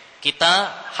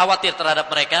 Kita khawatir terhadap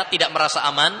mereka, tidak merasa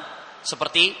aman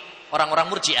seperti orang-orang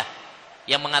Murji'ah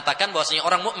yang mengatakan bahwasanya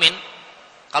orang mukmin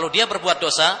kalau dia berbuat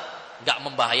dosa enggak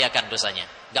membahayakan dosanya,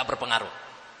 enggak berpengaruh.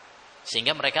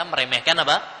 Sehingga mereka meremehkan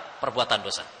perbuatan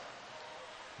dosa.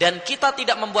 Dan kita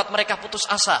tidak membuat mereka putus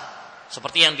asa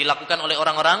seperti yang dilakukan oleh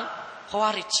orang-orang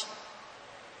Khawarij.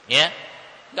 Ya,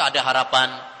 enggak ada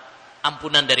harapan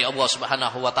ampunan dari Allah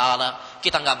Subhanahu wa taala.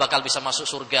 Kita enggak bakal bisa masuk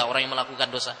surga orang yang melakukan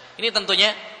dosa. Ini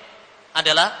tentunya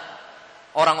adalah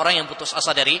orang-orang yang putus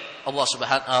asa dari Allah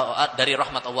dari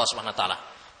rahmat Allah Subhanahu wa taala.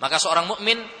 Maka seorang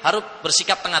mukmin harus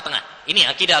bersikap tengah-tengah. Ini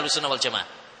akidah Ahlussunnah wal Jamaah.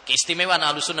 Keistimewaan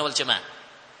Ahlussunnah wal Jamaah.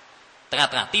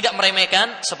 Tengah-tengah, tidak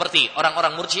meremehkan seperti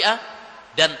orang-orang Murji'ah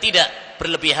dan tidak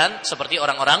berlebihan seperti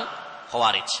orang-orang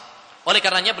Khawarij. Oleh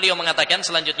karenanya beliau mengatakan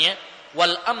selanjutnya,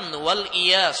 wal amnu wal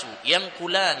iyasu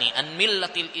yanqulani an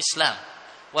millatil Islam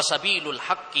wa sabilul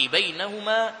haqqi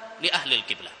bainahuma li ahlil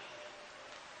qiblah.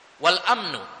 Wal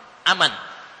amnu, aman.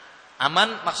 Aman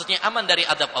maksudnya aman dari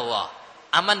adab Allah,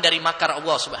 aman dari makar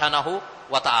Allah Subhanahu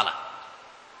wa taala.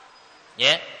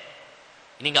 Ya.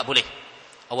 Ini enggak boleh.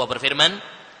 Allah berfirman,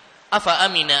 afa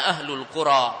amina ahlul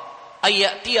qura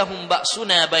ayatiyahum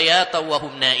ba'suna bayatan wa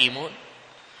hum naimun.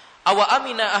 Awa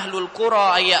amina ahlul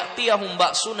qura ayatiyahum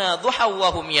ba'suna duha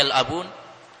wa hum yal'abun.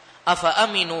 Afa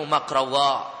aminu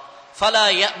makrawah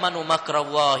fala ya'manu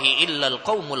makrawahi illa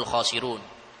al-qaumul khasirun.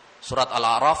 Surat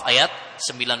Al-A'raf ayat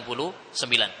 99.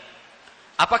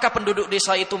 Apakah penduduk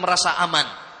desa itu merasa aman,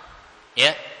 ya,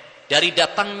 dari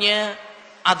datangnya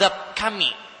adab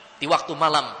kami di waktu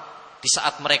malam, di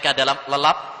saat mereka dalam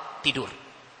lelap tidur?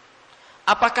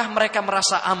 Apakah mereka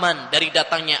merasa aman dari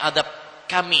datangnya adab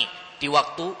kami di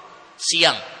waktu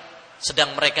siang,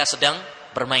 mereka sedang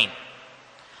bermain?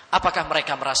 Apakah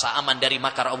mereka merasa aman dari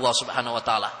makar Allah Subhanahu wa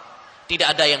taala? Tidak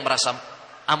ada yang merasa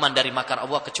aman dari makar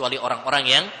Allah kecuali orang-orang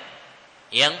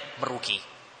yang merugi.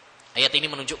 Ayat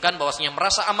ini menunjukkan bahwasanya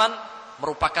merasa aman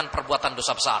merupakan perbuatan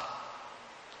dosa besar.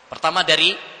 Pertama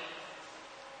dari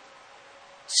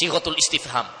sighatul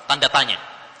istifham, tanda tanya.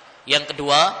 Yang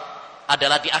kedua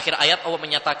adalah di akhir ayat Allah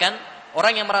menyatakan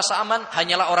orang yang merasa aman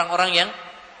hanyalah orang-orang yang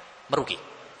merugi.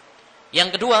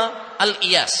 Yang kedua,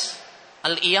 al-iyas.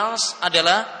 Al-iyas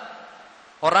adalah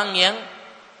orang yang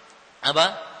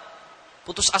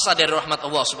putus asa dari rahmat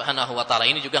Allah Subhanahu wa taala.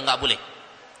 Ini juga enggak boleh.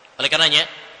 Oleh karenanya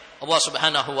Allah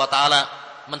Subhanahu wa taala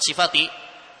mensifati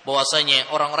bahwasanya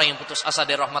orang-orang yang putus asa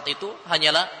dari rahmat itu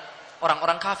hanyalah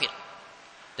orang-orang kafir.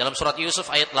 Dalam surat Yusuf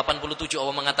ayat 87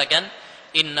 Allah mengatakan,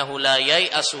 innahu la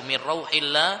yai'asu mir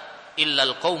rauhillah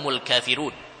illal qaumul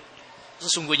kafirun.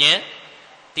 Sesungguhnya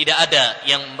tidak ada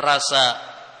yang merasa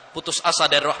putus asa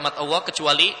dari rahmat Allah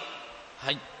kecuali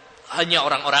hanya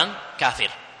orang-orang kafir.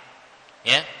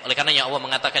 Ya, oleh karenanya Allah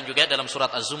mengatakan juga dalam surat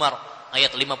Az-Zumar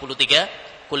ayat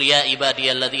 53, qul ya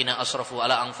ibadiyalladzina asrafu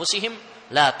ala anfusihim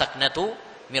la taqnatu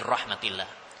mir rahmatillah.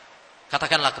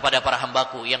 Katakanlah kepada para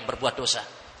hambaku yang berbuat dosa,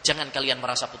 jangan kalian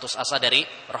merasa putus asa dari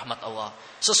rahmat Allah.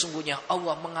 Sesungguhnya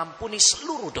Allah mengampuni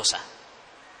seluruh dosa.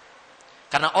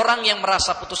 Karena orang yang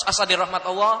merasa putus asa dari rahmat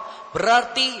Allah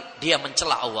berarti dia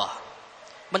mencela Allah,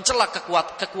 mencela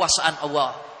kekuasaan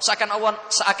Allah.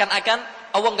 Seakan-akan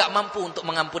Allah enggak mampu untuk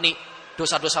mengampuni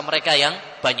dosa-dosa mereka yang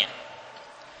banyak.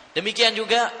 Demikian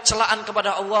juga celaan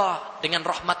kepada Allah dengan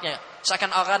rahmatnya,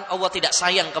 seakan-akan Allah tidak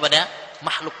sayang kepada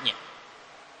makhluknya.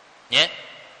 Ya.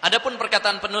 Adapun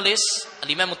perkataan penulis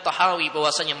Imam Tahawi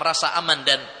bahwasanya merasa aman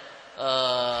dan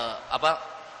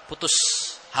putus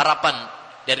harapan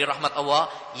dari rahmat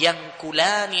Allah, yang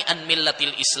kulani an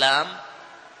millatil Islam,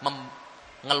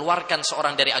 mengeluarkan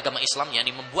seorang dari agama Islam,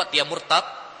 yakni membuat dia murtad.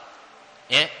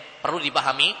 Ya, perlu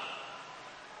dipahami,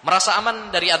 merasa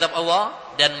aman dari adab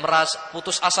Allah dan merasa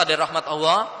putus asa dari rahmat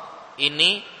Allah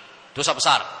ini dosa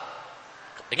besar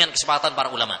dengan kesepakatan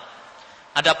para ulama.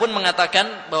 Adapun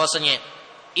mengatakan bahwasanya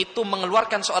itu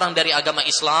mengeluarkan seorang dari agama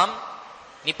Islam,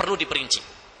 ini perlu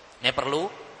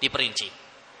diperinci.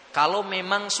 Kalau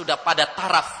memang sudah pada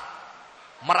taraf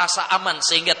merasa aman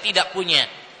sehingga tidak punya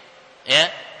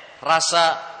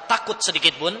rasa takut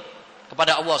sedikit pun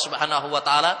kepada Allah Subhanahu wa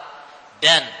taala,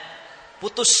 dan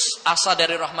putus asa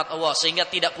dari rahmat Allah sehingga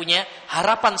tidak punya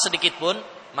harapan sedikit pun,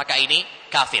 maka ini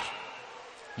kafir,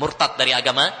 murtad dari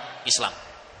agama Islam.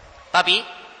 Tapi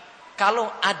kalau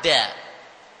ada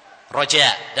roja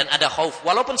dan ada khauf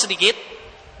walaupun sedikit,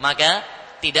 maka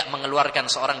tidak mengeluarkan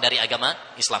seorang dari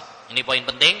agama Islam. Ini poin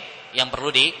penting yang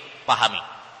perlu dipahami.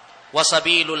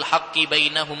 Wasabilul haqqi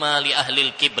bainahuma li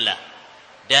ahlil qiblah.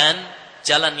 Dan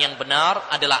jalan yang benar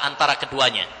adalah antara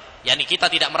keduanya. Yani kita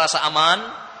tidak merasa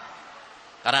aman.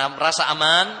 Karena merasa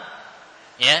aman,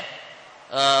 ya,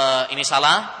 ini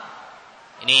salah,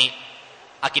 ini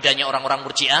akidahnya orang-orang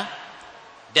Murji'ah,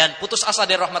 dan putus asa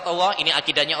dari rahmat Allah, ini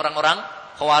akidahnya orang-orang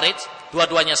Khawarij,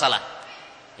 dua-duanya salah.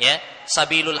 Ya,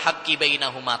 sabilul haqqi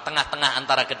bainahuma, tengah-tengah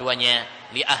antara keduanya,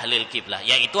 li ahlil qiblah.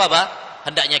 Yaitu apa?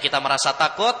 Hendaknya kita merasa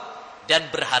takut dan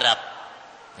berharap.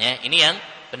 Ya, ini yang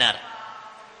benar.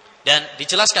 Dan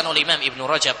dijelaskan oleh Imam Ibnu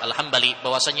Rajab Al-Hambali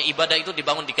bahwasanya ibadah itu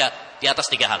dibangun di atas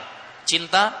 3 hal.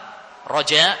 Cinta,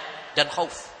 roja, dan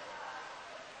khauf.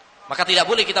 Maka tidak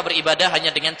boleh kita beribadah hanya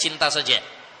dengan cinta saja.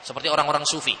 Seperti orang-orang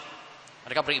sufi.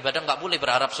 Mereka beribadah nggak boleh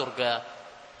berharap surga,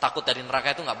 takut dari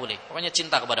neraka, itu nggak boleh. Pokoknya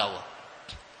cinta kepada Allah.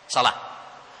 Salah.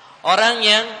 Orang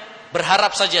yang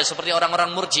berharap saja seperti orang-orang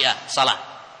Murji'ah, salah.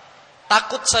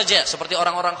 Takut saja seperti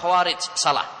orang-orang Khawarij,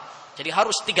 salah. Jadi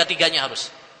harus tiga-tiganya harus.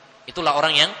 Itulah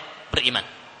orang yang beriman.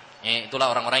 Ya,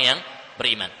 itulah orang-orang yang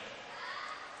beriman.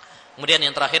 Kemudian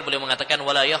yang terakhir beliau mengatakan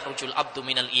wala yakhrujul abdu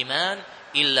minal iman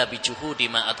illa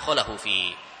bijuhudi ma adkhalahu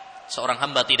fi. Seorang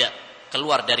hamba tidak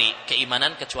keluar dari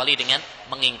keimanan kecuali dengan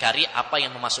mengingkari apa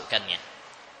yang memasukkannya.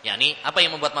 yakni apa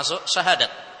yang membuat masuk? Syahadat.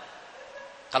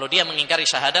 Kalau dia mengingkari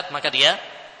syahadat, maka dia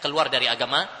keluar dari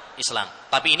agama Islam.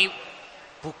 Tapi ini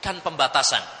bukan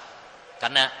pembatasan.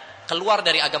 Karena keluar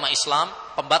dari agama Islam,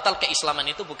 pembatal keislaman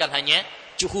itu bukan hanya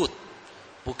juhud,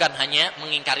 bukan hanya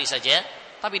mengingkari saja,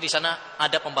 tapi di sana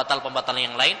ada pembatal-pembatal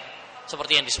yang lain,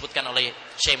 seperti yang disebutkan oleh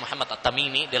Syekh Muhammad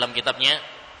At-Tamimi dalam kitabnya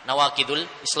Nawaqidul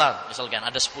Islam, misalkan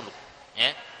ada 10.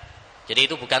 Ya. Jadi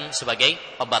itu bukan sebagai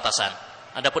pembatasan.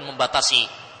 Adapun membatasi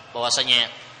bahwasanya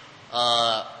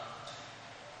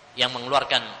yang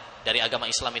mengeluarkan dari agama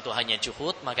Islam itu hanya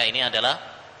juhud, maka ini adalah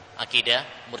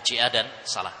akidah Murji'ah dan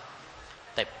salah.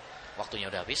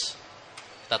 Waktunya udah habis.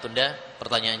 Kita tunda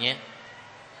pertanyaannya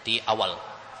di awal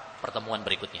pertemuan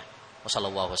berikutnya.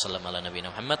 Wassallallahu wasallam ala nabiyina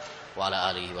Muhammad wa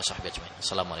ala alihi wa sahbihi ajmain.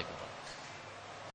 Assalamualaikum.